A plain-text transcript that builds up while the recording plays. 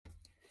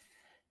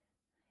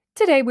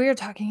Today we are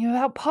talking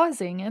about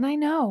pausing, and I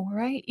know,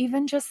 right?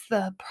 Even just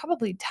the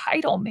probably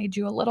title made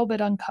you a little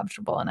bit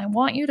uncomfortable, and I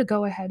want you to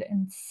go ahead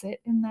and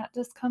sit in that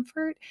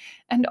discomfort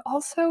and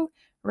also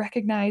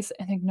recognize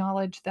and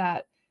acknowledge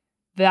that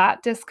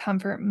that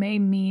discomfort may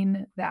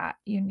mean that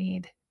you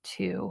need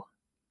to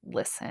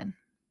listen.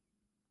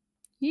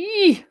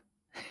 Yee!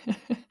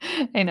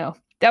 I know.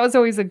 That was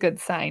always a good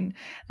sign,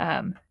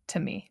 to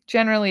me.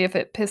 Generally, if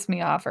it pissed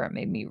me off or it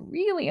made me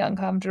really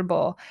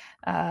uncomfortable,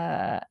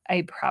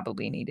 I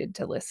probably needed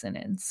to listen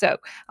in. So,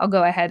 I'll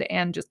go ahead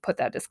and just put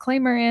that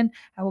disclaimer in.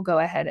 I will go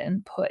ahead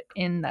and put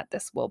in that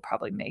this will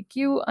probably make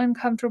you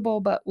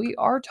uncomfortable, but we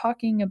are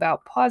talking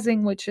about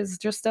pausing, which is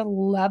just a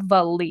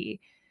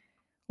lovely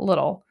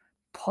little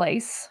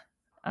place,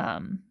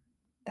 um,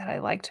 that I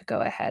like to go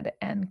ahead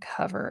and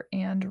cover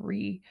and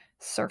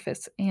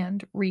resurface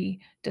and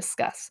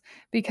rediscuss.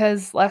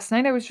 Because last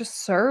night I was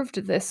just served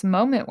this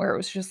moment where it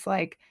was just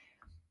like,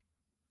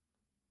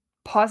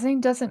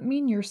 pausing doesn't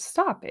mean you're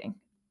stopping,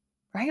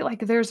 right?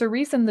 Like there's a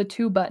reason the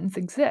two buttons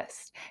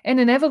exist. And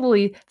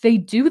inevitably they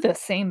do the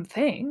same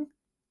thing,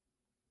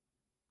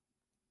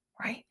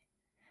 right?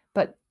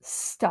 But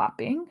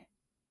stopping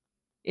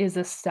is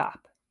a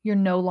stop. You're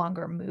no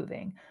longer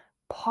moving.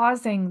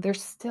 Pausing,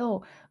 there's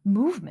still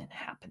movement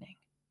happening,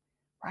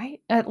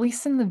 right? At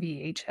least in the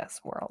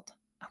VHS world.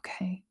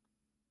 Okay.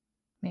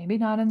 Maybe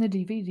not in the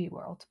DVD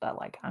world, but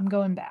like I'm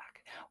going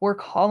back. We're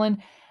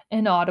calling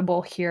an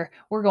audible here.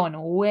 We're going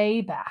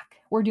way back.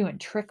 We're doing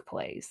trick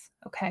plays.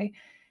 Okay.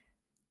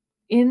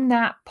 In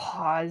that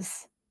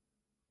pause,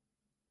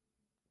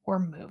 we're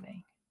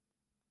moving.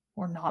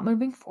 We're not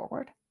moving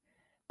forward,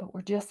 but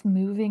we're just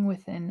moving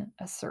within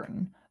a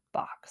certain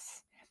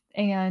box.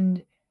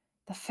 And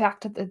the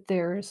fact that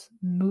there's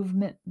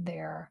movement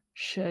there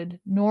should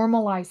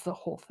normalize the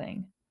whole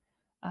thing.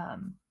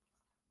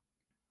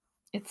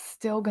 It's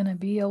still going to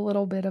be a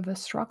little bit of a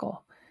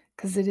struggle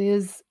because it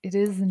is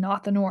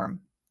not the norm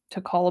to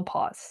call a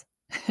pause.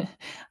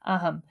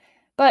 um,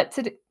 but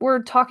today,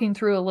 we're talking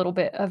through a little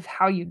bit of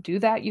how you do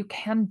that. You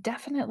can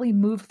definitely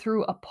move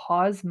through a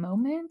pause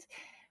moment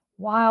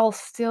while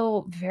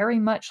still very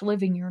much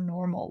living your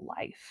normal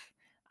life.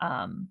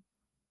 Um,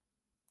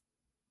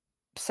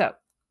 so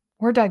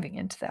we're diving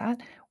into that.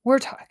 We're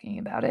talking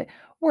about it.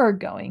 We're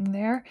going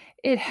there.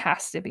 It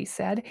has to be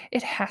said.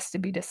 It has to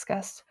be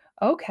discussed.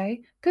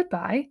 Okay,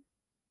 goodbye.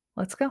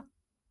 Let's go.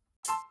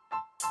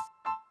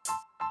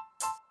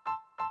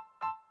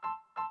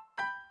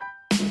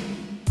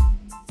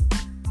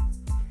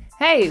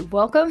 Hey,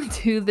 welcome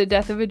to the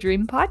Death of a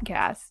Dream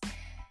podcast.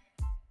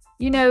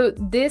 You know,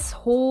 this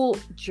whole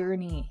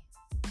journey,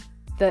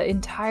 the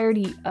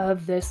entirety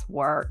of this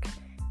work,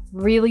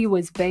 really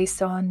was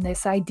based on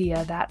this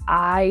idea that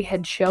I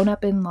had shown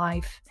up in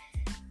life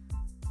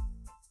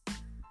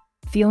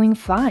feeling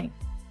fine,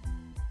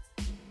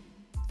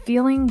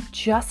 feeling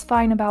just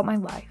fine about my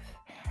life.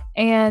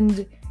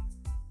 And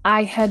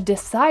I had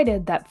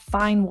decided that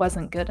fine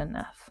wasn't good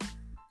enough,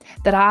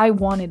 that I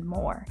wanted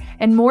more.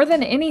 And more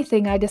than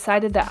anything, I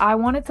decided that I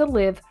wanted to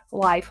live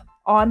life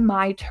on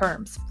my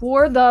terms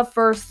for the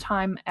first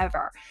time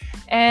ever.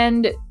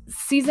 And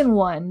season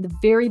 1, the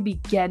very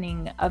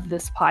beginning of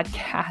this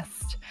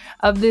podcast,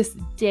 of this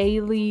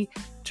daily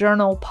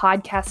journal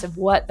podcast of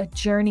what a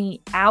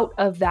journey out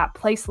of that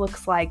place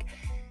looks like,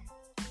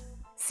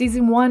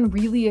 season 1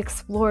 really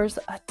explores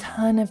a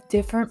ton of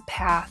different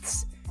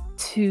paths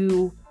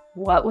to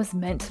what was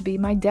meant to be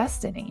my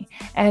destiny.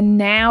 And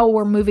now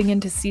we're moving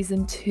into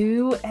season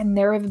 2, and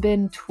there have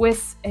been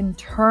twists and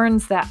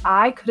turns that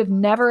I could have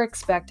never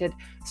expected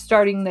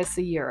starting this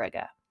a year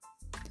ago.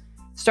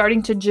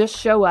 Starting to just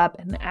show up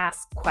and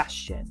ask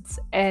questions.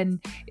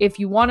 And if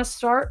you want to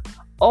start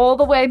all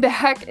the way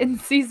back in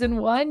season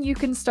 1, you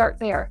can start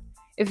there.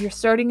 If you're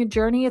starting a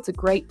journey, it's a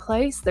great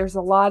place. There's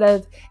a lot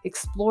of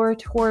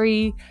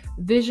exploratory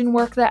vision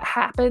work that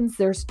happens.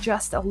 There's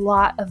just a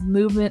lot of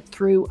movement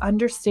through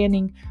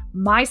understanding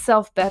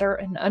myself better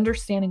and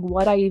understanding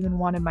what I even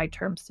wanted my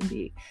terms to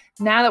be.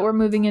 Now that we're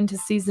moving into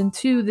season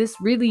 2, this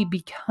really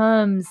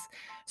becomes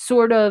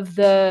sort of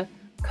the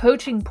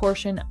coaching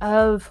portion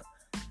of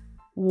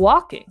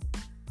walking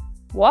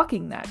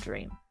that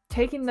dream.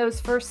 Taking those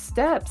first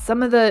steps,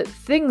 some of the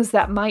things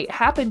that might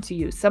happen to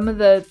you, some of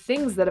the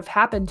things that have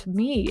happened to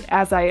me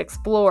as I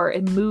explore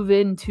and move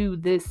into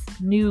this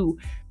new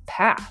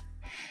path.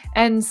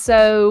 And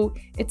so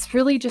it's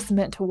really just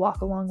meant to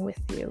walk along with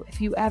you. If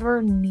you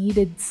ever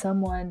needed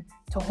someone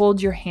to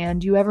hold your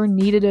hand, you ever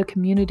needed a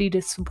community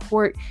to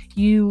support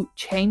you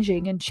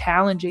changing and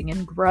challenging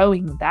and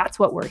growing, that's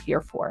what we're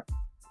here for.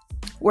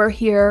 We're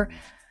here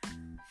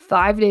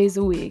 5 days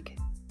a week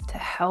to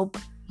help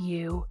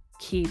you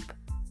keep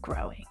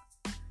growing.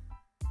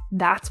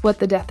 That's what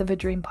the Death of a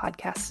Dream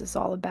podcast is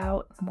all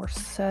about. And we're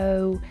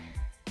so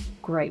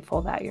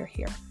grateful that you're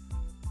here.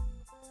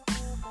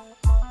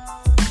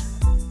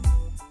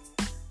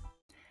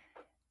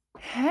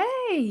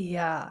 Hey,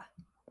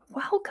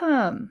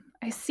 welcome.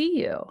 I see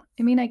you.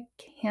 I mean, I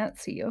can't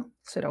see you,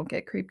 so don't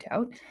get creeped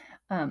out.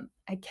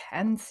 I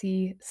can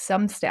see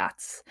some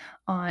stats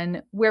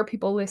on where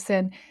people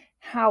listen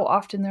how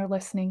often they're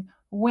listening,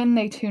 when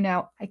they tune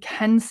out. I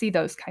can see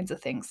those kinds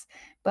of things,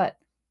 but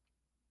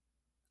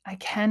I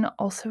can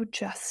also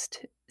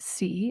just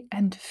see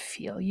and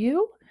feel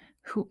you,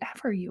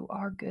 whoever you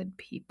are, good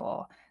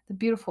people, the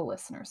beautiful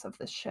listeners of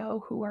this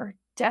show who are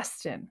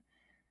destined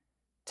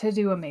to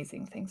do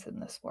amazing things in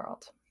this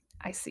world.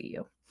 I see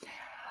you.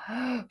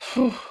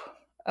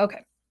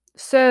 Okay,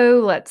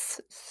 so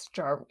let's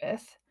start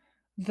with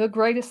the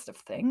greatest of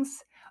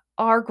things,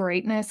 our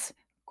greatness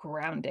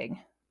grounding.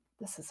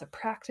 This is a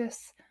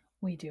practice.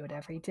 We do it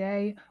every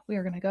day. We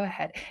are going to go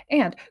ahead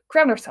and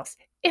ground ourselves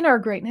in our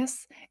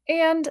greatness.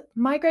 And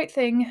my great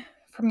thing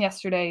from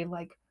yesterday,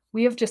 like,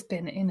 we have just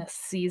been in a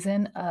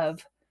season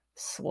of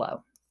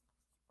slow.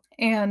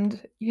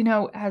 And,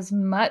 as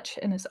much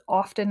and as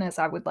often as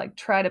I would like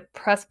try to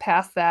press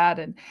past that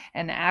and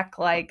act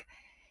like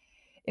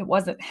it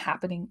wasn't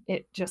happening,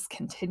 it just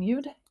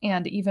continued.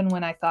 And even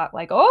when I thought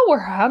like, oh,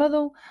 we're out of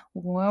the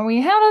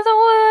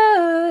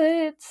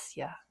woods.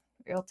 Yeah,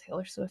 real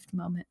Taylor Swift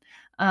moment.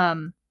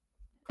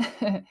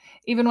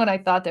 Even when I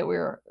thought that we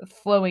were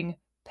flowing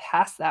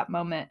past that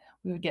moment,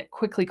 we would get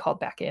quickly called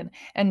back in.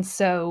 And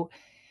so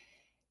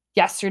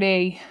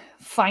yesterday,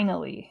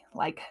 finally,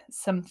 like,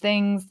 some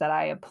things that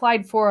I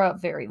applied for a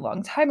very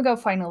long time ago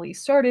finally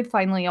started.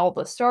 Finally, all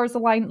the stars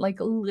aligned, like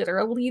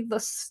literally the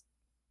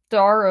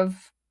star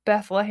of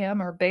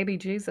Bethlehem or baby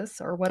Jesus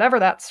or whatever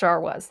that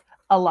star was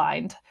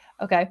aligned.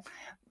 Okay.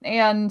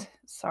 And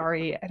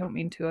sorry, I don't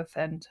mean to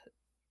offend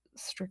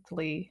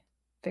strictly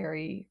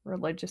very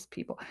religious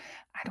people.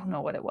 I don't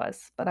know what it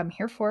was, but I'm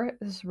here for it.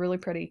 It was really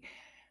pretty.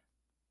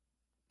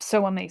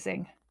 So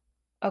amazing.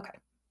 Okay.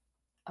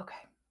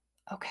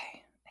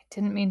 I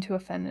didn't mean to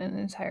offend an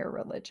entire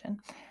religion.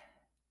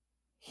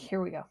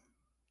 Here we go.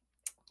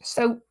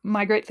 So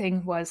my great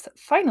thing was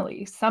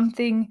finally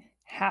something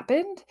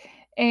happened,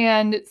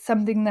 and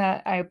something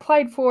that I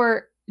applied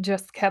for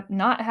just kept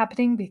not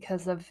happening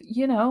because of,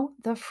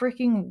 the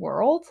freaking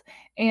world.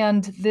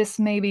 And this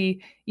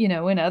maybe,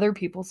 in other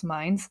people's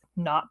minds,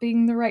 not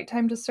being the right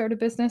time to start a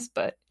business,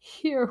 but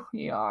here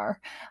we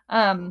are.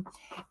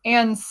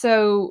 And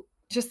so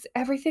just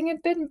everything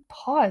had been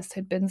paused,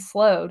 had been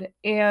slowed.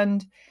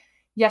 And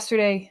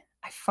yesterday,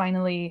 I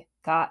finally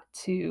got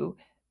to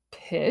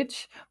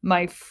pitch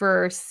my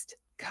first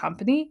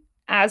company,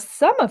 as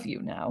some of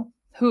you know,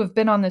 who have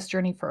been on this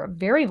journey for a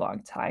very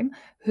long time,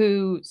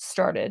 who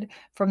started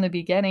from the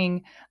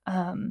beginning.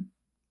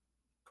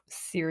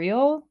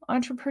 Serial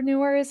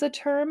entrepreneur is a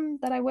term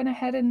that I went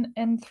ahead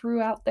and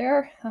threw out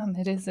there.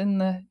 It is in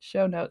the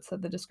show notes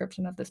of the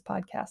description of this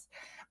podcast.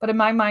 But in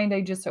my mind,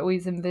 I just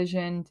always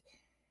envisioned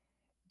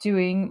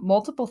doing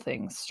multiple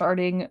things,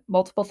 starting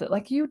multiple things.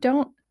 Like, you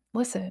don't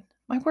listen.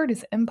 My word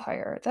is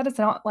empire. That is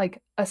not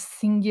like a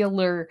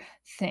singular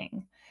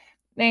thing.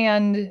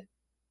 And,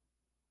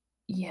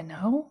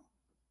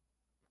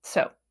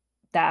 so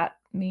that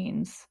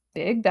means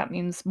big. That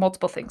means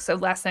multiple things. So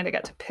last night I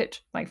got to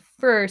pitch my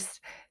first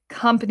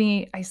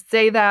company. I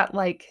say that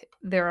like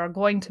there are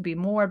going to be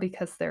more,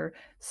 because there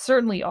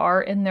certainly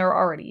are, and there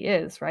already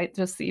is, right?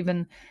 Just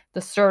even the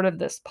start of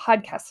this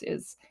podcast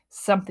is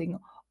something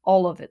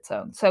all of its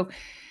own. So,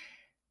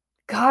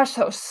 gosh,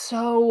 that was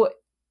so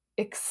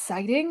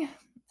exciting.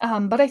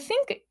 But I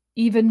think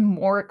even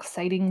more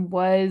exciting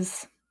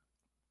was,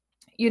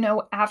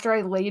 after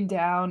I laid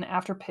down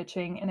after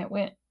pitching, and it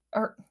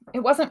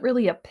wasn't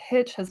really a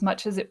pitch as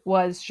much as it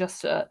was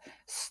just a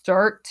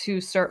start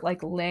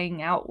like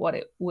laying out what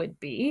it would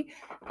be.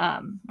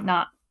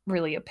 Not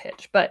really a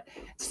pitch, but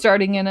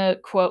starting in a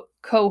quote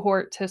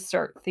cohort to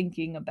start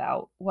thinking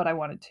about what I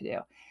wanted to do.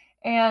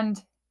 And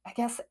I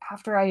guess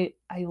after I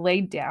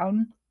laid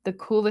down, the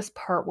coolest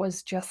part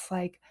was just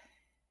like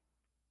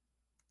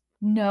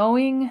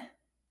knowing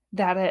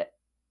that it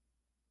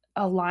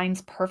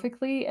aligns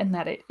perfectly, and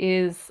that it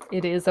is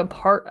a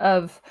part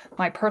of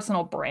my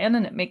personal brand,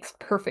 and it makes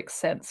perfect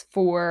sense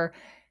for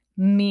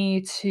me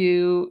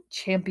to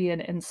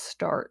champion and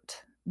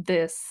start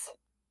this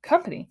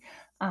company.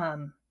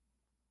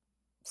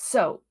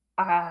 So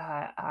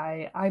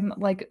I'm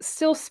like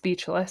still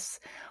speechless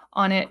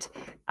on it.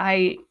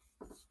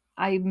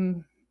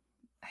 I'm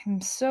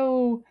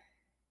so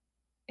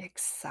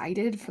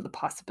excited for the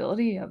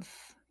possibility of,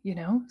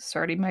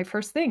 starting my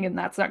first thing. And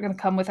that's not going to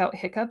come without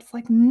hiccups.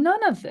 Like,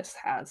 none of this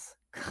has.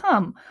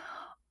 Come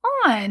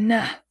on,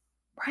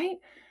 right?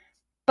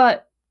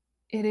 But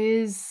it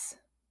is,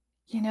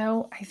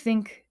 I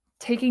think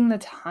taking the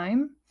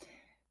time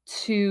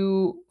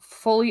to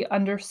fully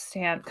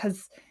understand,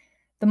 because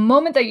the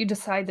moment that you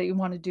decide that you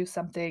want to do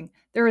something,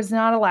 there is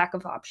not a lack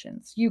of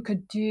options. You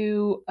could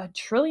do a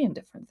trillion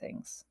different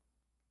things,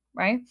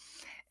 right?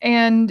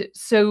 And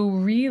so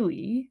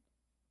really,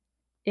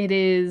 it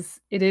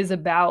is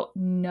about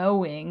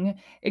knowing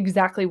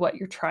exactly what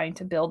you're trying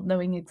to build,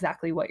 knowing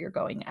exactly what you're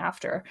going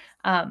after.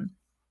 And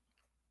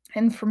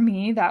for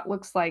me, that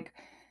looks like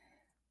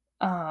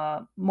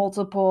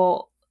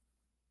multiple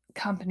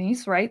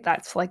companies, right?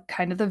 That's like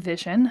kind of the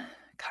vision.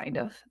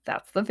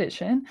 That's the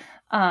vision.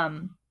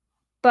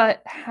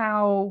 But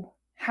how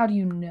do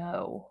you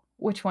know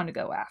which one to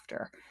go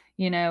after?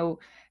 You know,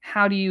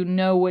 how do you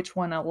know which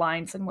one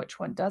aligns and which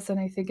one doesn't?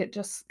 I think it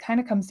just kind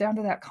of comes down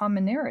to that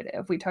common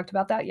narrative. We talked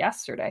about that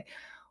yesterday.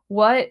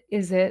 What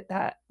is it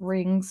that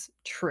rings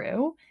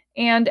true?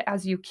 And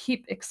as you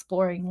keep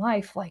exploring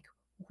life, like,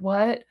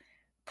 what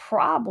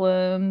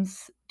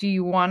problems do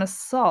you want to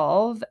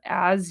solve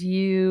as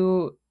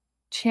you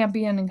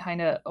champion and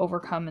kind of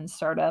overcome and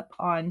start up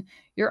on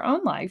your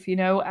own life? You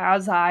know,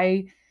 as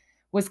I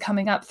was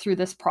coming up through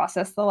this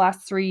process the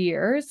last 3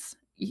 years,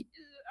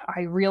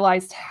 I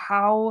realized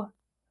how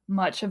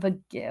much of a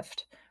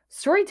gift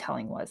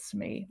storytelling was to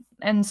me.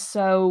 And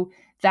so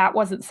that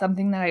wasn't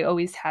something that I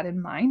always had in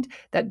mind.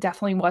 That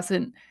definitely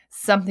wasn't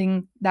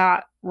something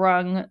that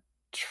rung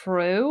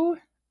true,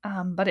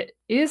 but it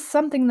is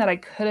something that I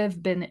could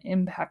have been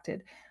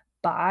impacted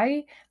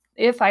by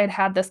if I had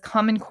had this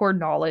common core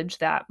knowledge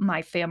that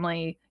my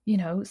family, you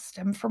know,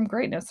 stemmed from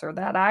greatness, or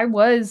that I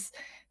was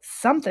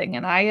something.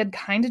 And I had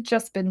kind of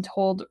just been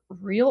told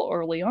real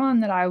early on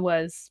that I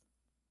was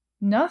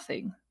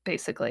nothing,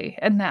 basically,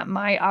 and that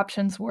my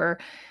options were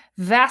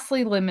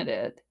vastly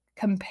limited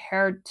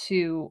compared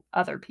to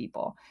other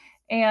people.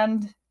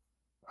 And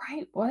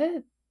right,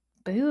 what?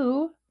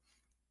 Boo.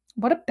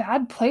 What a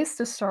bad place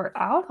to start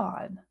out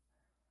on.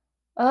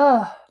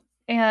 Ugh.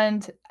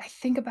 And I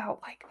think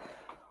about, like,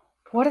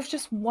 what if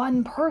just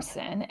one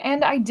person?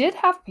 And I did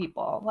have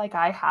people, like,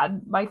 I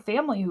had my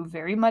family who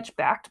very much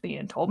backed me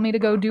and told me to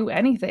go do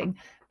anything.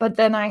 But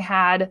then I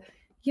had,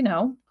 you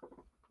know,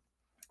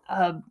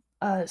 a,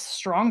 a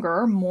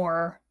stronger,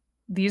 more,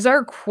 these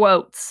are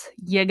quotes.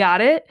 You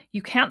got it?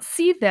 You can't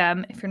see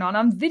them if you're not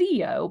on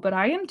video, but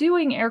I am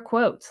doing air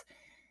quotes.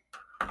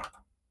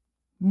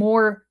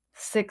 More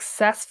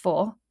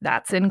successful,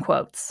 that's in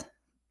quotes,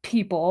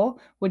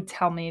 people would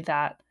tell me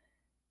that,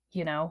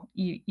 you know,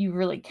 you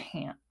really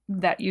can't,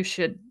 that you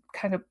should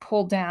kind of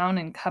pull down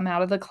and come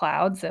out of the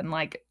clouds, and,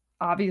 like,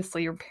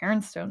 obviously your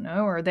parents don't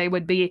know, or they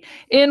would be,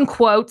 in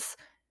quotes,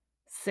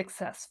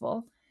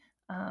 successful.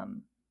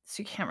 So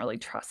you can't really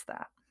trust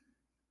that.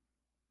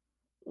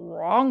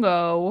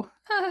 Wrongo.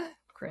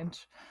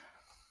 Cringe.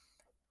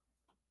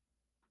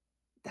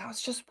 That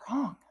was just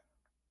wrong,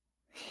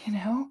 you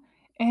know?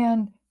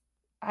 And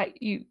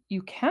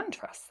you can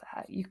trust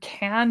that. You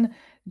can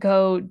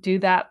go do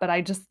that, but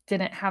I just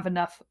didn't have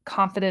enough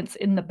confidence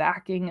in the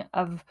backing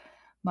of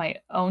my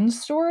own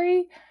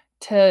story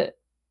to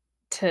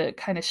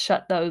kind of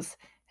shut those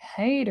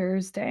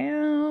haters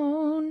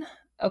down.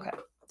 Okay.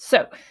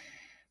 So,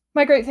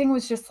 my great thing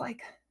was just,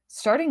 like,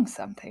 starting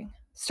something.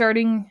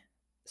 Starting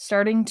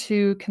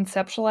to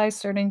conceptualize,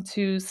 starting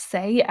to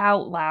say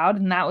out loud,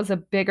 and that was a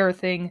bigger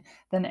thing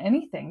than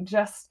anything.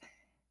 Just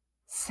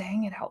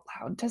saying it out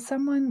loud to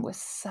someone was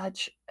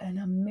such an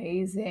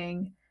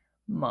amazing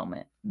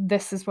moment.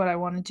 This is what I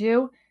want to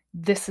do.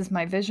 This is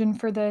my vision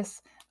for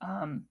this.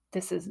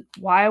 This is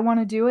why I want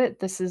to do it.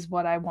 This is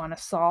what I want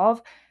to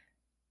solve.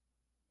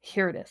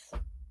 Here it is.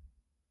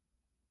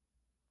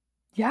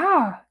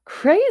 Yeah,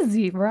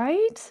 crazy,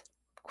 right?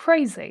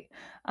 Crazy.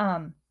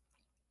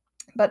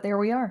 But there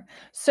we are.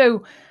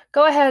 So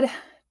go ahead,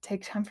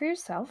 take time for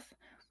yourself.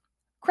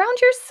 Ground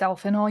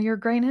yourself in all your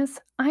greatness.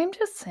 I'm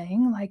just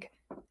saying, like,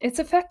 it's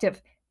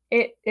effective.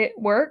 It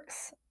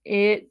works.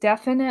 It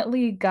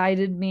definitely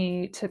guided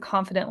me to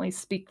confidently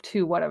speak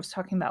to what I was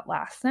talking about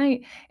last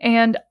night,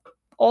 and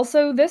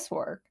also this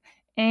work,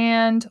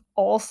 and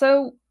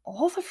also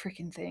all the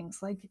freaking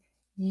things. Like,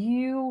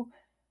 you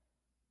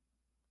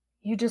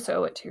just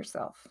owe it to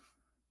yourself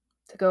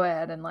to go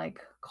ahead and, like,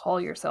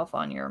 call yourself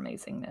on your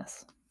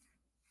amazingness.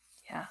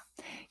 Yeah.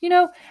 You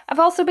know, I've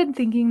also been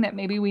thinking that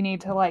maybe we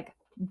need to, like,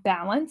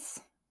 balance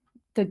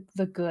the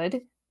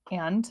good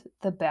and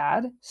the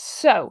bad.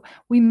 So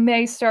we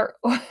may start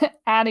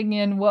adding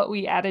in what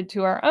we added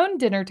to our own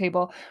dinner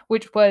table,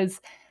 which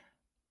was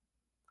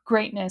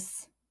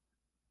greatness,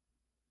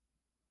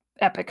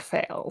 epic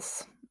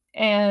fails,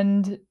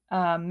 and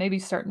maybe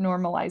start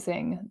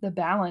normalizing the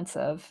balance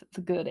of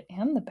the good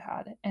and the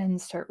bad,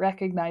 and start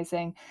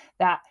recognizing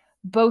that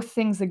both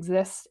things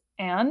exist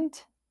and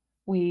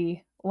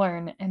we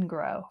learn and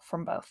grow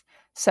from both.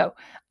 So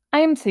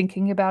I'm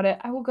thinking about it.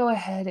 I will go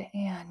ahead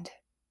and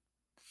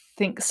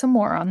think some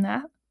more on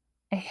that.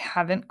 I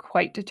haven't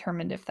quite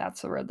determined if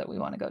that's the road that we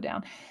want to go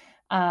down.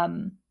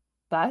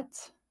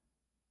 But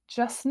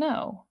just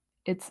know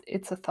it's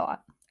a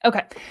thought.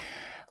 Okay.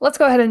 Let's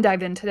go ahead and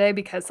dive in today,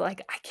 because,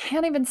 like, I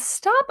can't even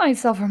stop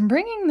myself from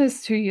bringing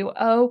this to you.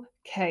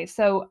 Okay.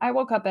 So I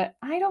woke up at,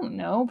 I don't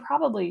know,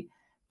 probably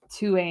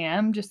 2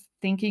 a.m. just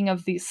thinking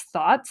of these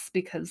thoughts,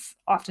 because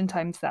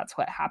oftentimes that's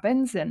what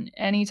happens. And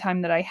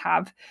anytime that I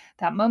have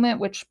that moment,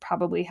 which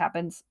probably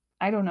happens,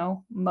 I don't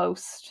know,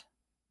 most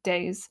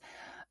days,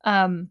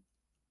 I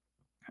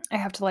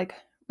have to, like,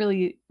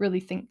 really, really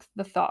think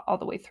the thought all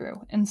the way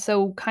through. And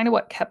so, kind of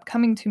what kept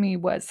coming to me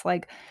was,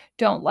 like,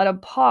 don't let a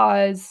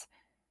pause,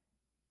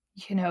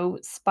 you know,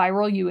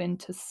 spiral you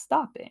into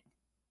stopping.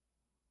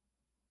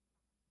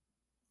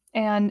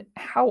 And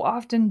how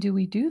often do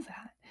we do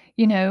that?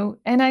 You know,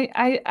 and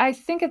I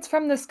think it's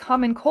from this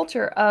common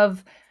culture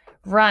of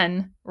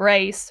run,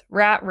 race,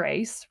 rat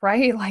race,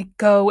 right? Like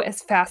go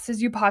as fast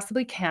as you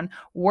possibly can,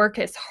 work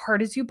as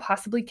hard as you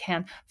possibly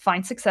can,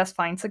 find success,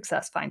 find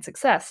success, find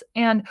success.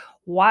 And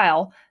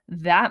while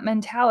that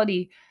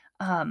mentality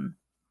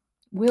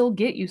will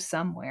get you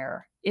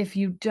somewhere, if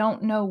you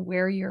don't know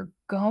where you're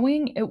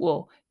going, it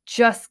will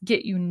just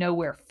get you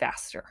nowhere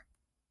faster.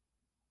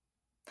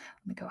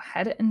 Let me go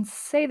ahead and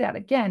say that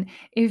again.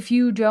 If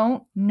you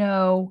don't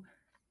know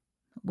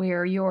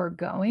where you're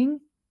going,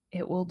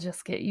 it will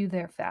just get you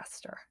there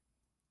faster.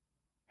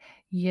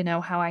 You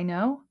know how I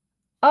know?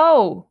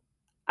 Oh,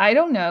 I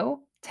don't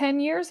know,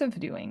 10 years of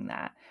doing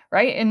that,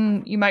 right?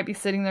 And you might be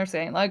sitting there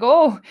saying, like,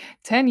 oh,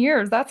 10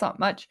 years, that's not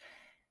much.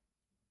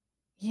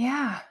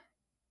 Yeah,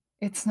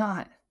 it's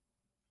not.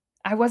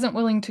 I wasn't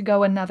willing to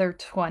go another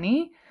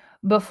 20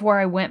 before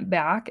I went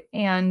back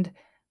and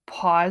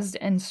paused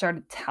and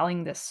started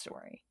telling this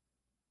story,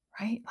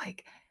 right?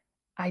 Like,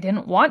 I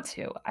didn't want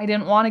to. I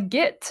didn't want to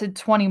get to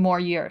 20 more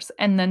years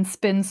and then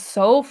spin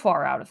so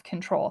far out of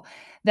control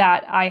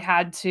that I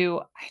had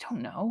to, I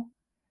don't know,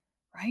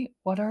 right?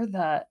 What are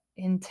the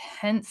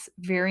intense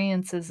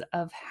variances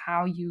of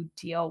how you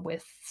deal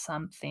with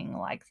something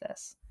like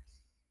this?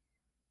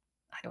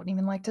 I don't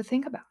even like to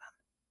think about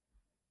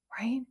them,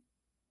 right?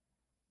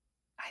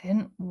 I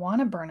didn't want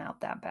to burn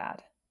out that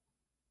bad.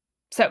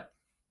 So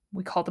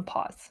we called a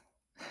pause.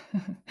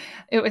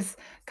 It was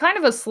kind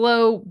of a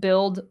slow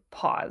build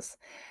pause.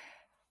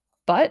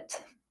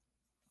 But,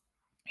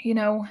 you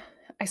know,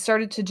 I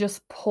started to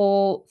just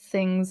pull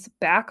things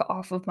back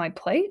off of my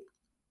plate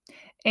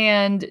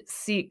and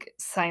seek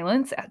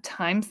silence. At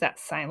times, that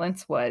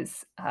silence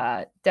was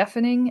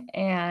deafening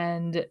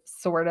and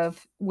sort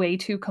of way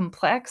too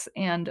complex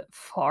and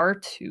far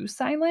too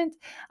silent.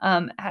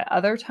 At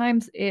other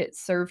times, it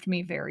served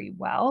me very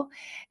well.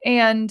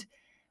 And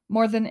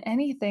more than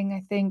anything,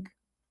 I think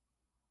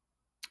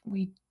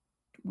we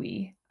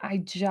I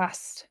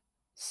just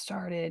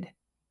started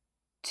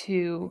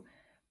to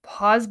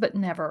pause but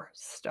never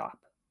stop,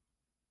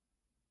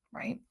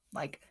 right?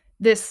 Like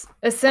this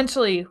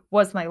essentially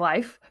was my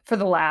life for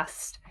the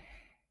last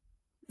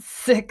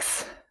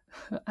 6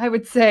 I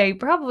would say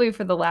probably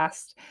for the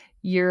last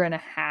year and a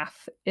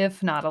half,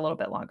 if not a little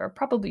bit longer,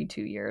 probably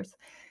 2 years.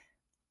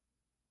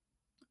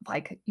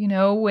 Like,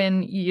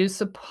 when you used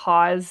to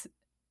pause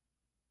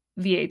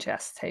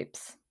VHS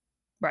tapes,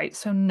 right?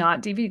 So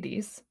not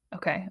DVDs.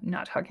 Okay, I'm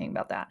not talking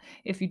about that.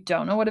 If you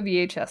don't know what a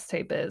VHS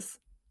tape is,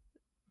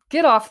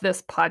 get off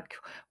this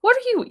What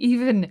are you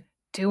even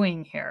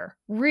doing here?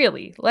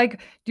 Really?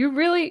 Like, do you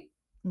really?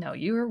 No,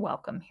 you are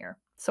welcome here.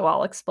 So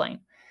I'll explain.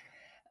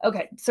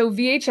 Okay, so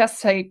VHS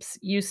tapes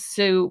used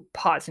to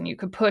pause and you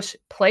could push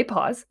play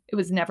pause. It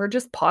was never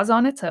just pause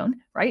on its own,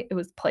 right? It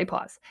was play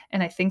pause.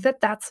 And I think that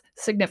that's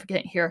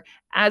significant here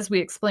as we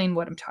explain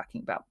what I'm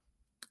talking about.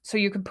 So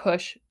you could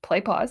push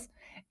play pause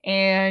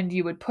and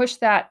you would push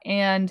that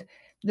and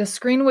the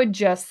screen would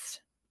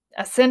just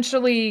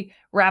essentially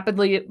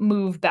rapidly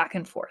move back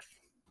and forth.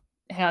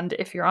 And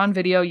if you're on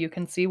video, you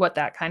can see what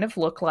that kind of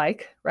looked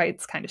like, right?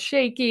 It's kind of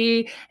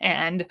shaky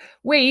and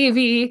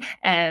wavy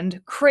and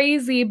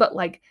crazy, but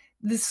like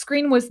the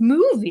screen was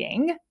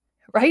moving,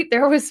 right?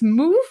 There was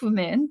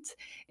movement.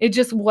 It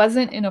just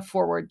wasn't in a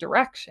forward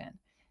direction,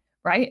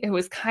 right? It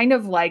was kind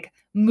of like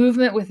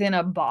movement within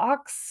a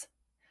box,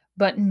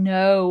 but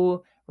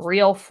no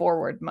real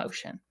forward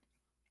motion.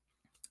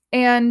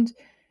 And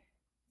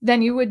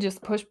then you would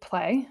just push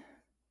play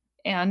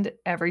and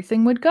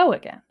everything would go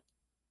again,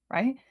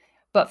 right?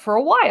 But for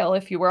a while,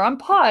 if you were on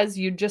pause,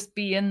 you'd just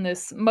be in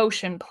this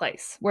motion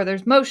place where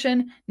there's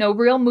motion, no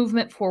real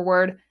movement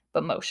forward,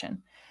 but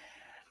motion.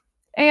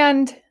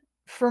 And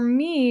for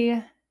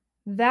me,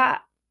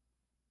 that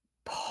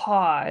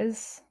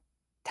pause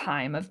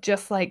time of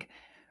just like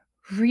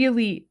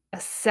really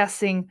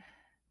assessing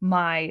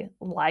my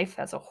life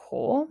as a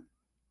whole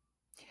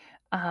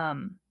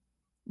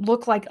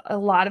looked like a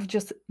lot of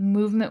just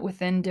movement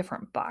within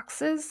different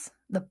boxes.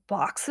 The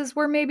boxes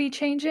were maybe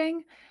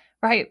changing,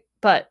 right?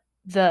 But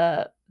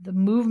the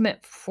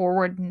movement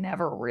forward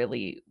never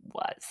really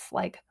was.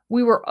 Like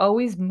we were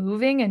always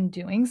moving and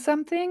doing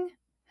something.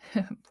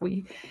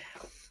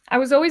 I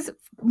was always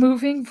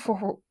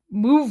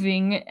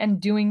moving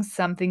and doing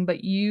something,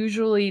 but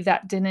usually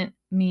that didn't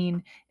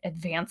mean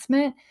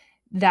advancement.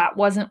 That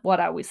wasn't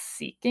what I was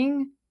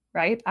seeking,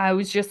 right? I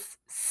was just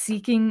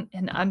seeking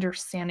an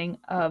understanding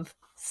of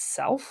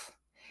self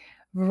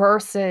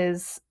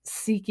versus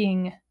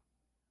seeking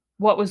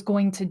what was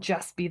going to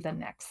just be the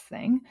next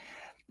thing.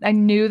 I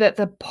knew that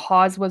the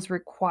pause was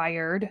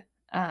required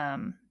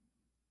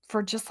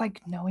for just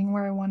like knowing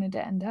where I wanted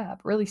to end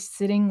up, really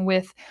sitting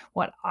with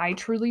what I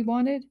truly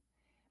wanted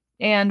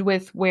and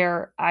with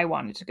where I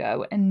wanted to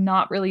go, and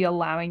not really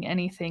allowing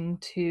anything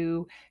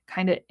to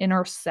kind of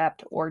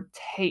intercept or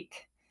take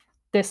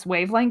this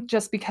wavelength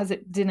just because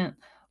it didn't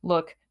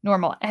look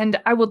normal. And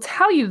I will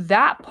tell you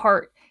that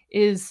part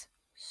is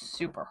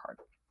super hard.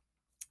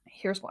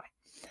 Here's why.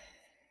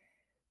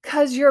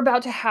 Because you're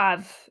about to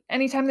have,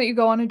 anytime that you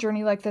go on a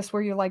journey like this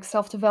where you're like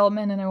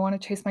self-development and I want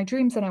to chase my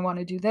dreams and I want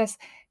to do this,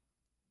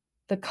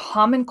 the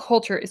common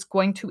culture is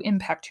going to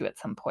impact you at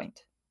some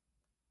point,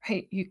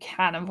 right? You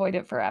can't avoid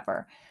it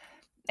forever.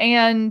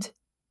 And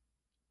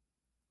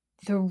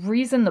the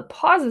reason the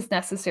pause is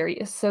necessary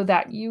is so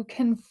that you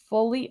can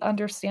fully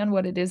understand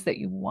what it is that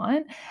you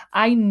want.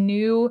 I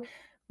knew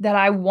that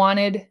I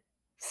wanted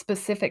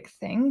specific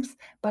things,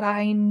 but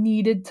I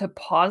needed to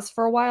pause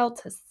for a while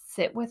to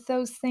sit with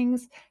those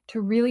things, to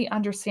really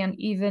understand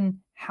even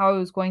how I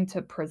was going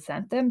to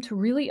present them, to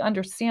really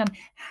understand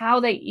how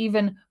they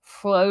even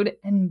flowed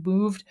and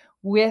moved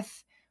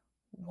with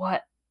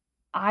what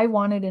I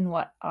wanted and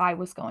what I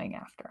was going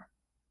after,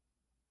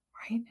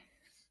 right?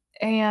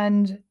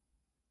 And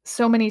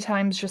so many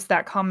times just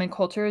that common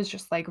culture is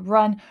just like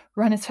run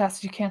as fast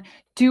as you can,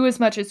 do as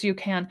much as you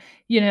can,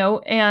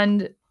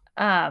 and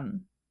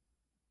um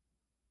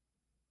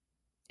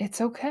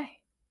it's okay,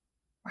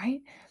 right?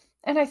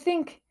 And I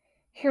think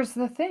here's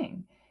the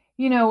thing.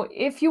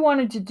 If you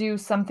wanted to do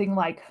something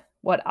like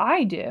what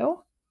I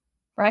do,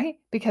 right?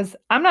 Because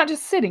I'm not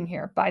just sitting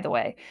here, by the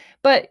way.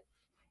 But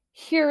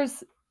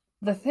here's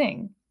the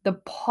thing. The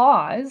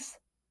pause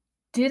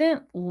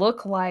didn't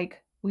look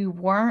like we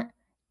weren't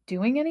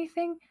doing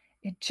anything.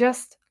 It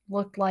just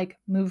looked like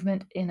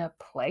movement in a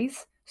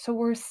place. So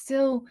we're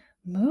still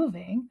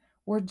moving.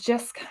 We're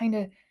just kind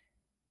of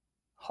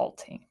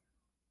halting,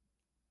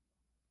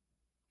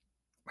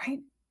 right?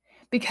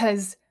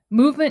 Because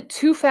movement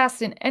too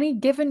fast in any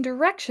given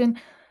direction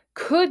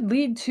could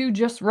lead to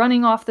just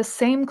running off the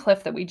same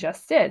cliff that we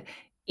just did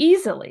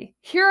easily.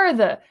 Here are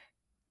the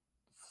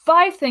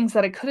 5 things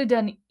that I could have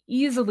done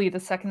easily the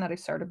second that I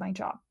started my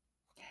job.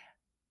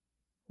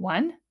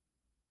 1,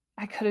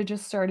 I could have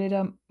just started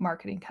a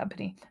marketing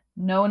company.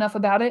 Know enough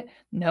about it,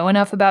 know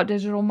enough about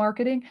digital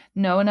marketing,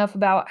 know enough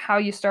about how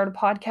you start a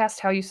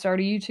podcast, how you start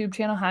a YouTube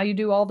channel, how you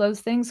do all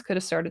those things. Could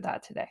have started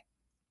that today,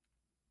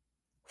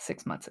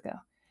 6 months ago.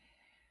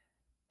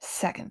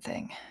 Second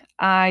thing,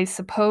 I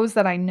suppose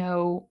that I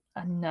know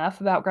enough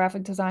about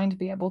graphic design to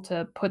be able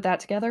to put that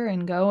together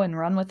and go and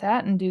run with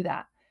that and do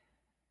that.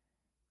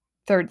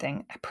 Third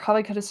thing, I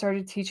probably could have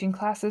started teaching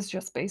classes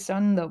just based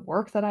on the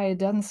work that I had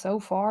done so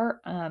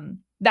far.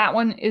 That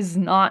one is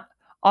not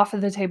off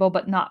of the table,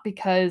 but not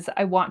because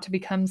I want to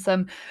become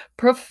some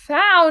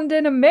profound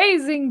and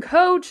amazing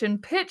coach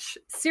and pitch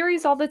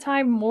series all the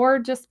time, more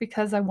just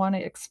because I want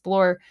to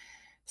explore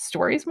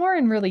stories more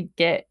and really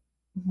get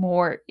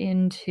more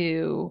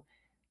into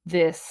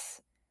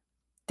this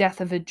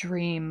death of a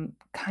dream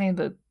kind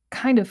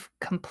of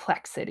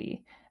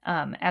complexity,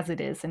 as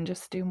it is, and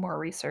just do more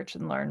research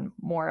and learn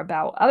more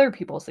about other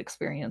people's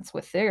experience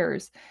with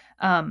theirs.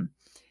 Um,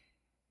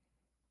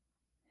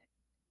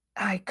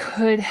 I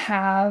could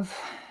have,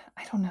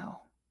 I don't know,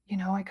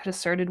 I could have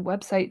started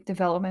website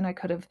development. I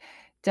could have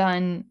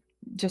done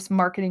just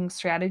marketing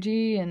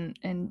strategy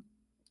and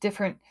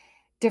different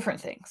different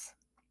things,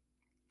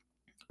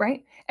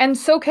 right? And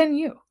so can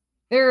you.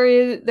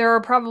 There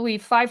are probably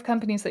 5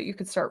 companies that you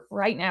could start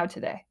right now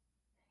today.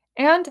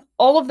 And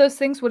all of those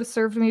things would have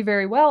served me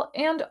very well,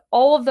 and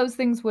all of those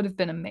things would have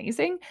been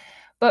amazing.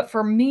 But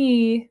for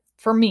me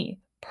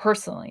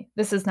personally,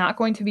 this is not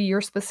going to be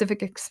your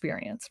specific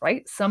experience,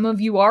 right? Some of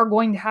you are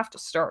going to have to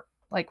start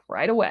like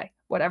right away,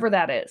 whatever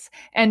that is,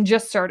 and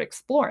just start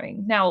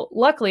exploring. Now,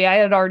 luckily, I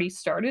had already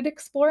started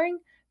exploring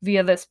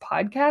via this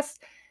podcast.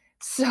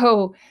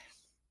 So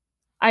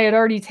I had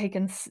already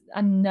taken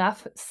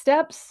enough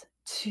steps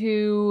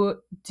to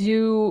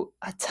do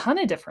a ton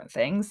of different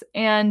things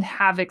and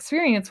have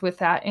experience with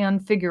that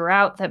and figure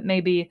out that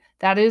maybe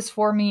that is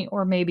for me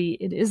or maybe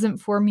it isn't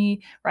for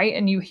me, right?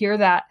 And you hear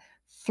that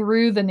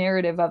through the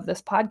narrative of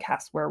this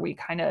podcast where we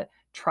kind of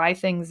try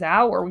things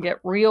out, where we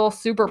get real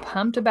super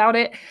pumped about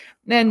it,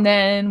 and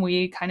then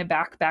we kind of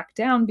back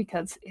down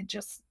because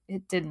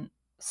it didn't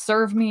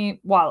serve me.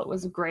 While it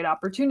was a great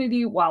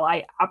opportunity, while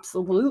I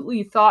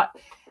absolutely thought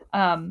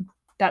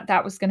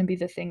that was going to be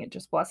the thing, it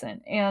just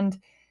wasn't. And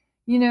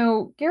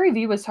Gary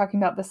Vee was talking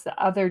about this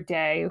the other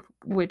day,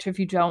 which if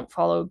you don't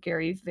follow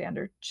Gary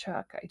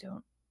Vaynerchuk,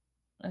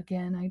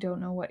 I don't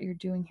know what you're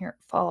doing here.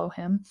 Follow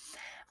him.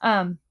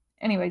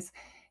 Anyways,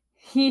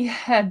 he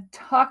had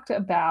talked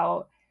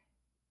about,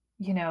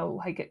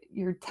 like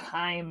your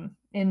time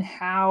and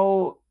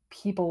how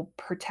people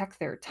protect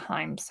their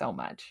time so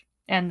much.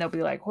 And they'll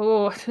be like,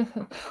 oh,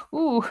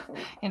 ooh,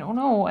 I don't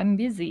know, I'm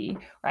busy,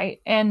 right?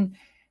 And,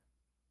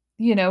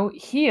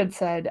 he had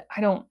said,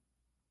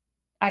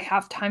 I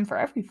have time for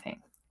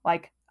everything.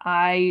 Like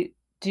I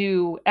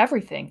do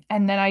everything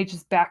and then I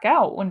just back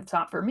out when it's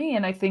not for me.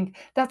 And I think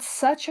that's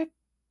such a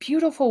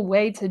beautiful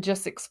way to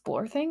just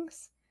explore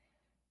things,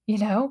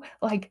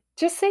 like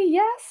just say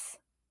yes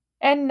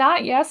and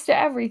not yes to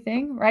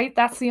everything, right?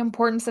 That's the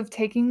importance of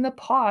taking the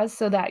pause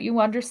so that you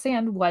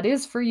understand what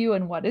is for you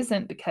and what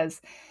isn't,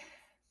 because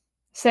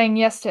saying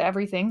yes to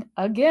everything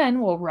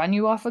again will run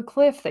you off a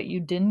cliff that you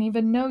didn't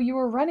even know you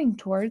were running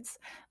towards.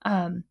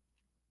 But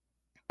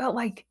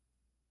like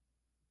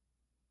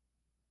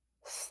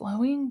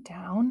slowing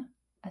down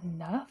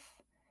enough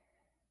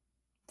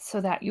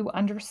so that you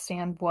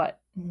understand what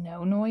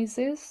no noise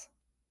is,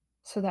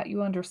 so that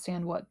you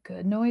understand what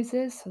good noise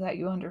is, so that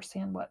you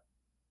understand what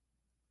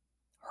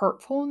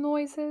hurtful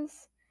noise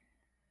is,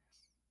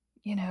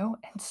 and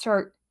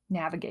start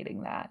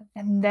navigating that.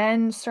 And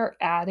then start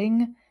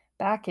adding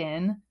back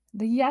in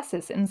the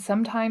yeses. And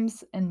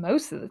sometimes, and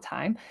most of the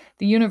time,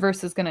 the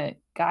universe is going to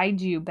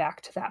guide you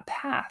back to that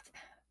path.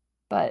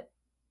 But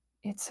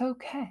it's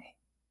okay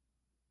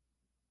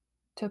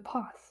to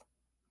pause.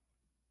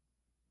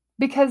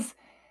 Because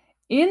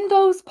in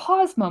those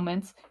pause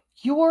moments,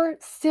 you're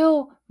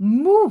still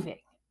moving.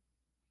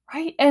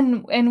 Right?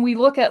 And we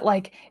look at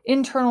like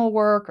internal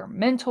work or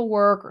mental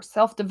work or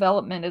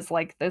self-development as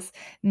like this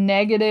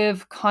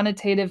negative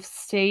connotative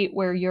state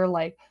where you're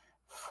like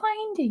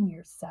finding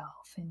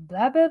yourself and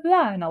blah blah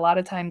blah. And a lot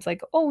of times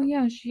like, oh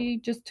yeah, she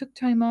just took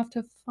time off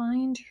to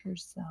find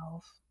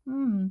herself.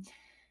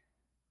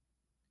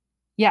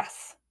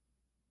 Yes.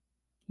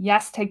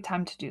 Yes, take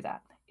time to do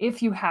that.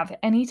 If you have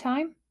any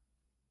time,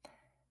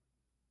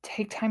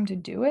 take time to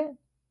do it.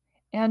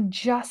 And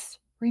just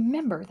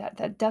remember that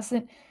that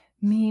doesn't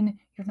mean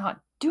you're not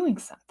doing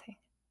something.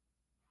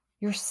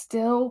 You're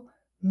still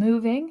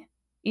moving.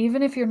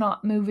 Even if you're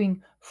not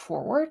moving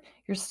forward,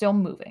 you're still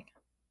moving,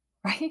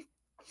 right?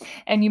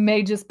 And you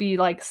may just be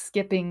like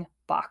skipping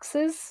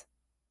boxes,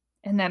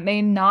 and that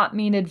may not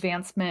mean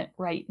advancement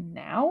right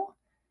now,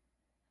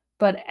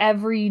 but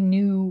every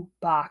new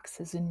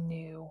box is a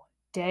new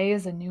day,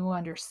 is a new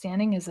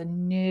understanding, is a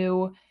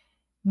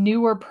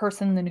newer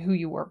person than who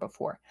you were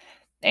before.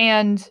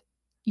 And,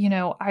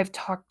 I've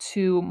talked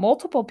to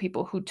multiple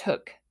people who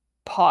took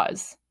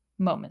pause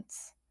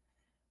moments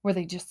where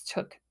they just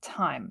took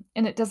time.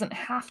 And it doesn't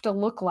have to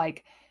look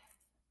like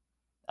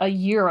a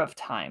year of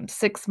time,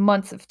 6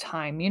 months of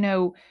time.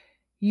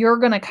 You're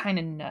going to kind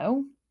of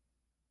know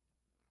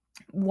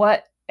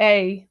what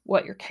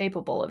you're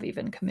capable of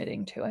even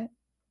committing to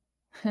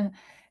it.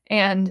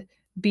 And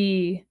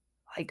B,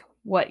 like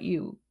what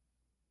you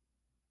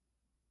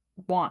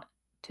want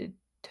to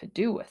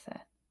do with it.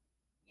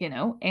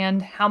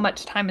 And how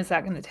much time is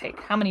that going to take?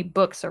 How many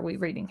books are we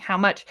reading? How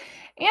much?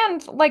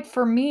 And like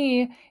for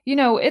me,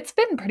 it's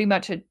been pretty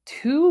much a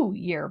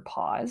 2-year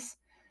pause.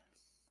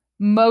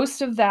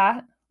 Most of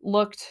that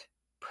looked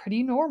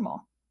pretty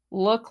normal.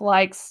 Look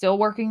like still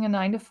working a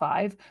 9 to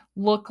 5,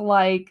 look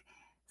like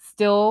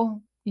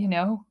still,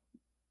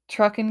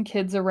 trucking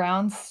kids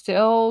around,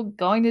 still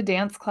going to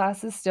dance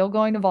classes, still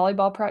going to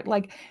volleyball practice.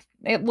 Like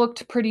it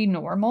looked pretty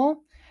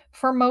normal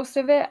for most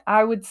of it.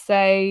 I would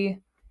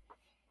say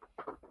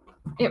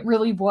it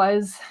really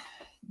was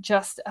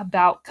just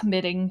about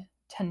committing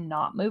to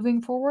not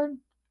moving forward.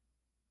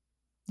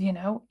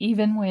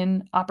 Even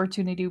when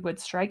opportunity would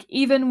strike,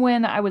 even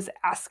when I was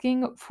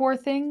asking for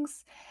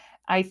things,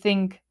 I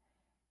think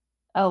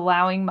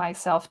allowing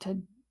myself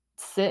to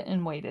sit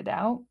and wait it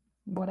out,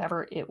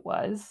 whatever it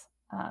was.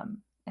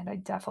 And I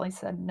definitely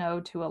said no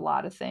to a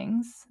lot of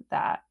things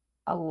that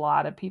a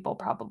lot of people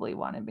probably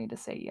wanted me to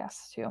say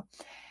yes to.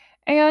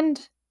 And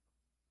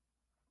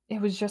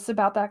it was just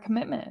about that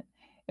commitment.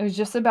 It was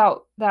just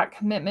about that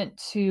commitment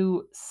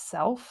to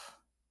self,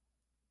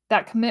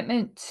 that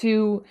commitment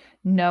to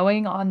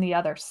knowing on the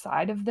other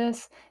side of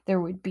this,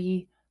 there would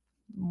be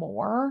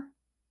more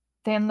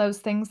than those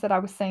things that I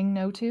was saying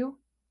no to.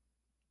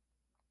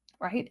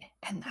 Right?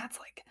 And that's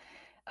like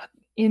an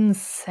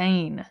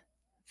insane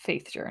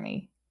faith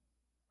journey,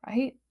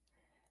 right?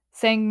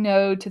 Saying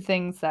no to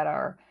things that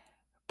are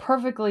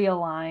perfectly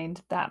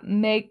aligned, that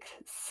make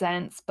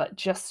sense, but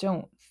just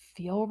don't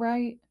feel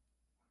right,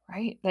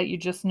 right? That you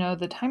just know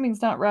the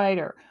timing's not right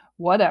or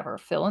whatever,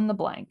 fill in the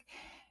blank.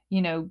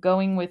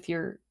 Going with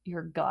your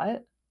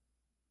gut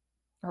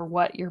or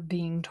what you're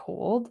being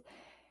told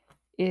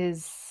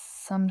is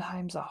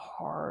sometimes a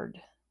hard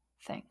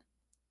thing.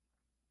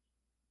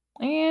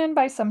 And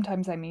by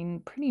sometimes, I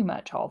mean pretty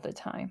much all the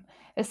time,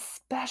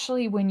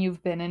 especially when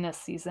you've been in a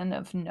season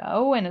of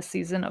no and a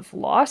season of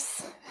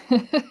loss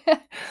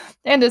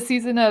and a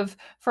season of,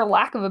 for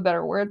lack of a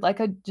better word,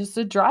 like just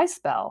a dry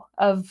spell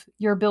of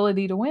your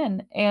ability to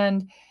win.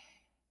 And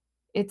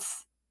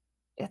it's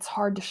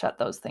hard to shut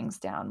those things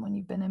down when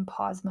you've been in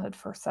pause mode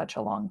for such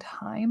a long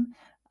time.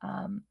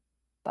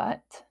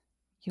 But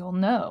you'll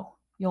know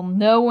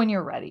when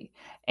you're ready.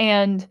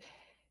 And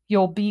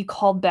you'll be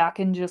called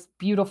back in just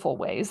beautiful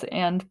ways.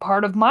 And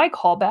part of my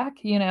callback,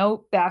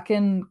 back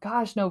in,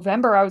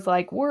 November, I was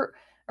like,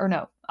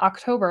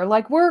 October,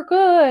 like, we're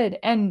good.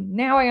 And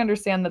now I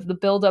understand that the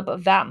buildup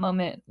of that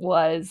moment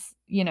was,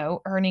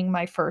 earning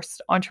my first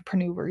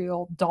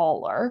entrepreneurial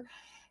dollar.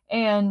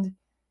 And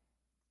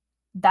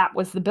that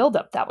was the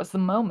buildup. That was the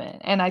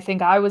moment. And I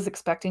think I was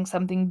expecting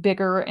something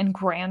bigger and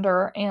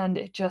grander, and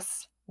it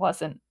just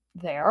wasn't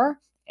there.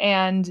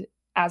 And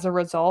as a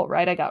result,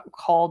 right, I got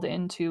called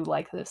into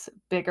like this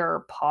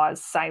bigger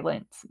pause,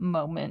 silence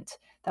moment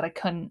that I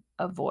couldn't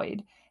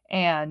avoid.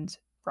 And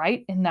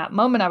right in that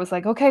moment, I was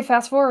like, okay,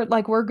 fast forward,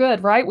 like we're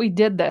good, right? We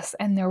did this.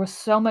 And there was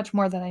so much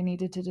more that I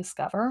needed to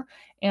discover.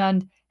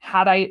 And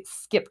had I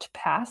skipped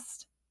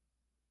past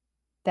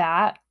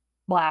that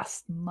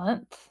last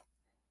month,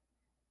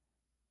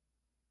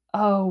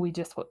 oh, we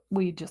just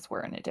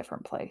were in a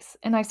different place.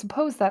 And I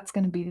suppose that's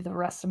going to be the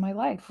rest of my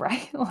life,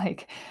 right?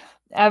 Like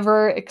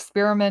ever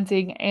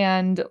experimenting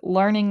and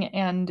learning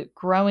and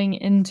growing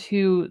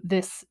into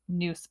this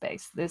new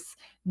space, this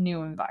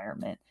new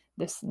environment,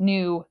 this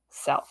new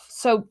self.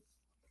 So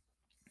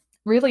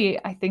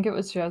really, I think it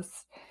was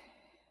just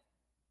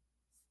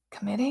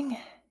committing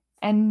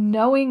and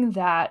knowing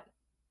that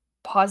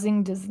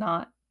pausing does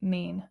not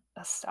mean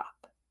a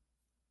stop,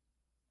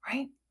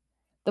 right?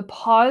 The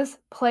pause,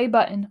 play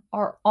button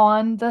are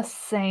on the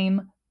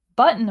same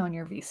button on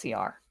your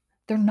VCR.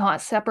 They're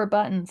not separate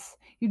buttons.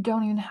 You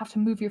don't even have to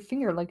move your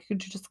finger. Like, you could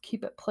just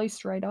keep it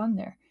placed right on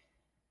there.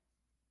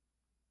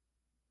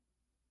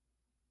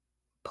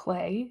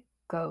 Play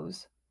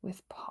goes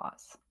with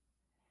pause.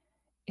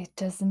 It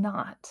does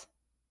not.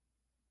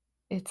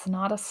 It's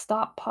not a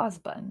stop pause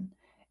button.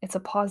 It's a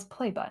pause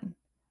play button,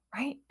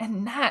 right?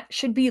 And that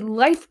should be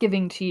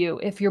life-giving to you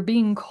if you're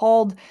being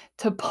called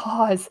to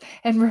pause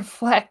and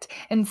reflect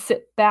and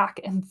sit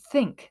back and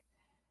think,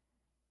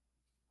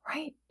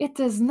 right? It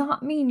does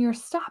not mean you're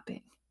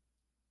stopping.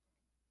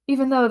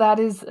 Even though that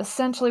is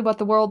essentially what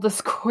the world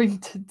is going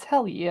to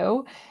tell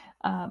you,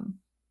 um,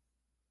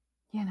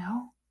 you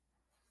know,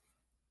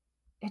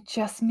 it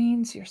just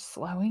means you're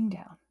slowing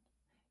down.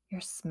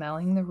 You're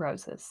smelling the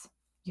roses.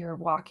 You're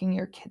walking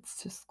your kids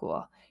to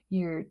school.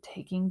 You're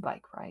taking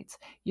bike rides.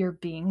 You're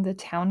being the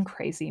town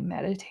crazy,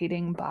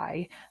 meditating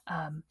by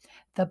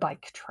the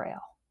bike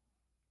trail.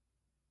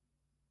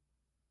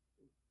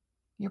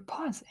 You're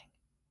pausing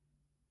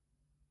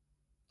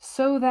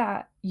so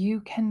that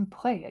you can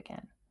play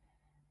again.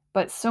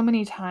 But so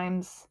many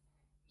times,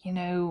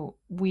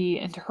 we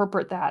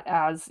interpret that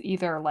as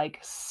either like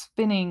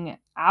spinning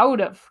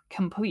out of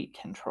complete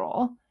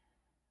control,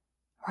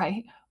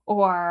 right?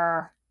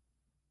 Or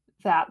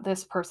that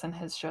this person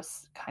has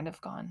just kind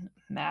of gone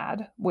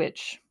mad,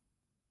 which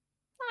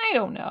I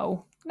don't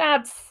know.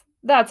 That's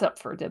up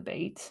for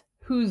debate.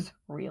 Who's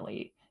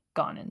really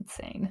gone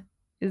insane?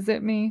 Is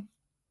it me?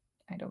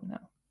 I don't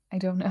know. I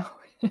don't know.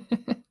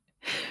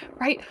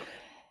 Right?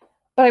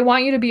 But I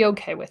want you to be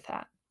okay with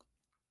that.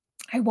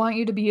 I want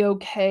you to be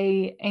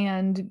okay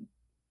and,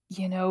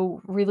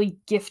 really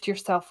gift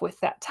yourself with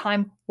that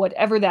time,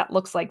 whatever that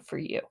looks like for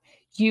you.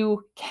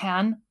 You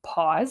can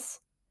pause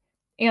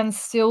and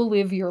still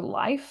live your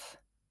life.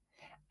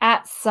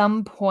 At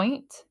some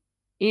point,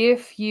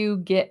 if you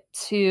get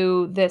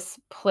to this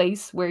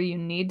place where you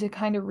need to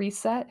kind of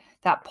reset,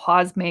 that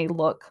pause may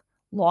look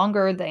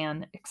longer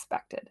than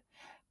expected.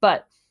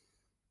 But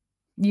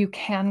you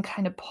can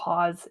kind of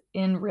pause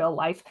in real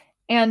life.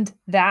 And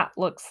that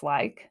looks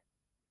like,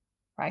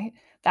 right?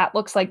 That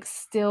looks like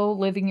still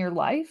living your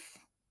life,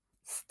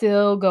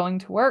 still going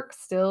to work,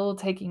 still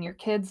taking your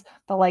kids,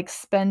 but like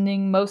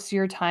spending most of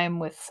your time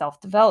with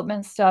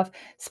self-development stuff,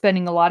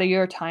 spending a lot of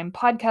your time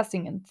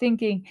podcasting and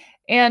thinking,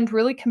 and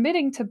really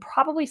committing to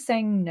probably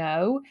saying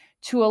no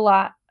to a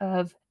lot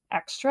of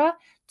extra,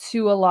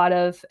 to a lot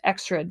of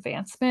extra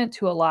advancement,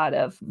 to a lot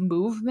of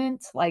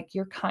movement. Like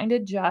you're kind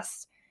of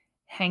just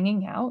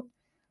hanging out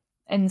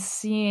and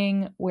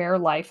seeing where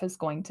life is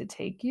going to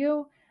take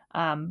you,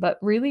 but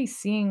really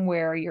seeing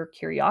where your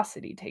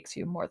curiosity takes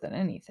you more than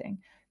anything.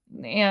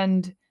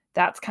 And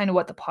that's kind of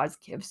what the pause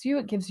gives you.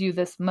 It gives you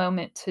this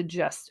moment to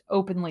just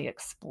openly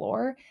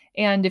explore.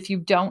 And if you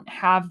don't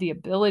have the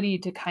ability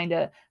to kind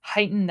of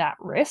heighten that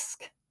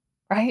risk,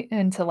 right,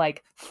 and to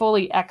like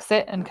fully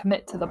exit and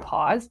commit to the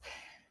pause,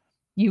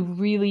 you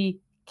really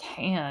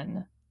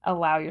can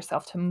allow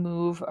yourself to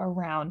move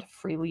around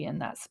freely in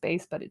that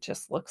space. But it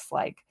just looks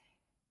like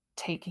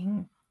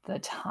taking the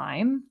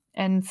time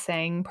and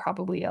saying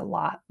probably a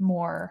lot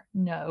more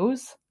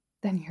no's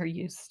than you're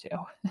used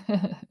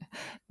to.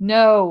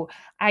 No,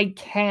 I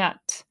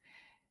can't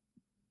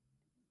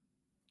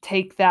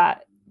take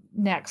that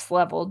next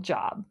level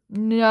job.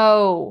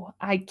 No,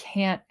 I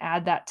can't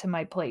add that to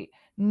my plate.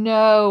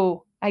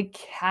 No, I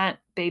can't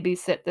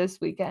babysit this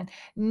weekend.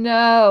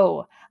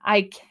 No,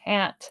 I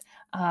can't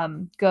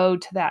go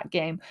to that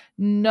game.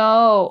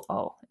 No.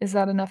 Oh, is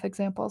that enough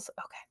examples?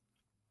 Okay.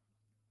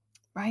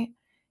 Right?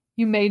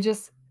 You may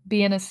just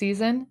be in a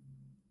season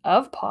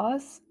of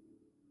pause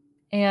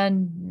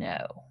and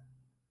no.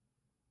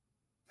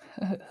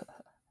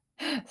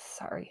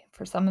 Sorry,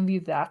 for some of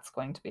you, that's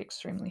going to be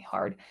extremely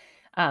hard.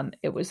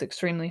 It was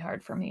extremely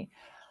hard for me.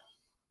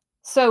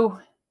 So,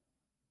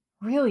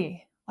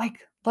 really, like,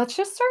 let's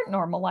just start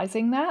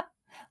normalizing that.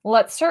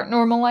 Let's start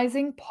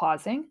normalizing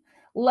pausing.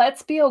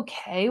 Let's be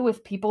okay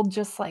with people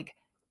just like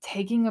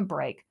taking a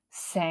break,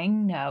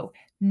 saying no,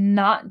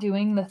 not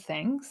doing the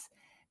things,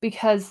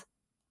 because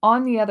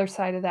on the other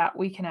side of that,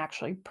 we can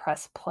actually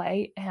press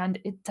play, and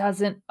it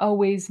doesn't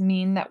always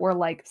mean that we're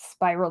like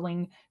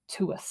spiraling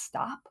to a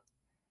stop,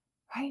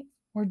 right?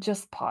 We're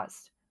just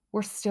paused.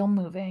 We're still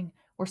moving.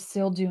 We're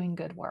still doing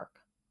good work.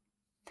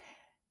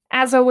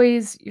 As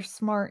always, you're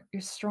smart,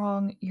 you're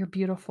strong, you're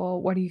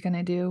beautiful. What are you going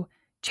to do?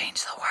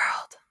 Change the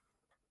world.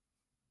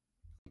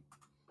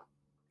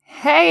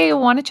 Hey,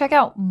 want to check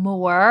out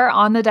more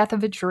on the death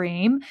of a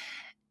dream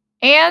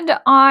and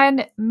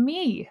on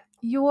me,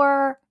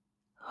 your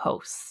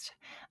host.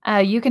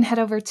 You can head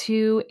over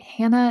to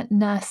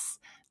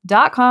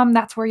hannahnuss.com.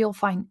 That's where you'll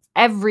find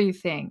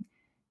everything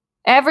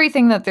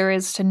that there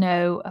is to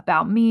know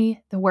about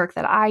me, the work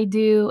that I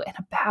do, and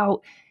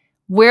about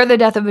where the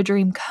death of a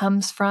dream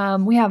comes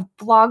from. We have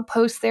blog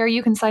posts there.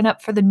 You can sign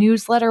up for the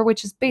newsletter,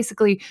 which is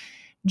basically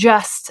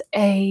just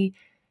a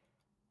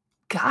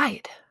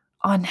guide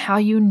on how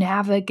you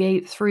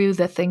navigate through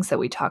the things that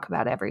we talk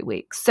about every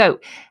week. So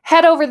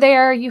head over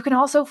there. You can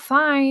also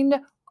find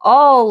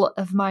all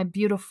of my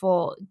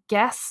beautiful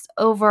guests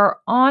over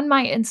on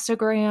my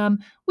Instagram.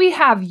 We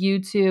have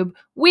YouTube.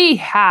 We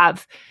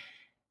have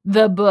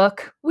the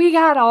book. We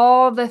got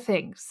all the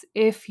things.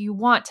 If you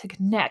want to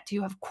connect,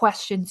 you have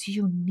questions,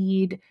 you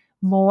need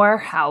more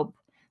help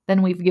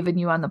than we've given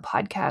you on the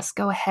podcast,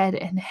 go ahead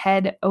and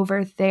head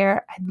over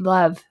there. I'd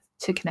love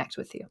to connect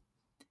with you.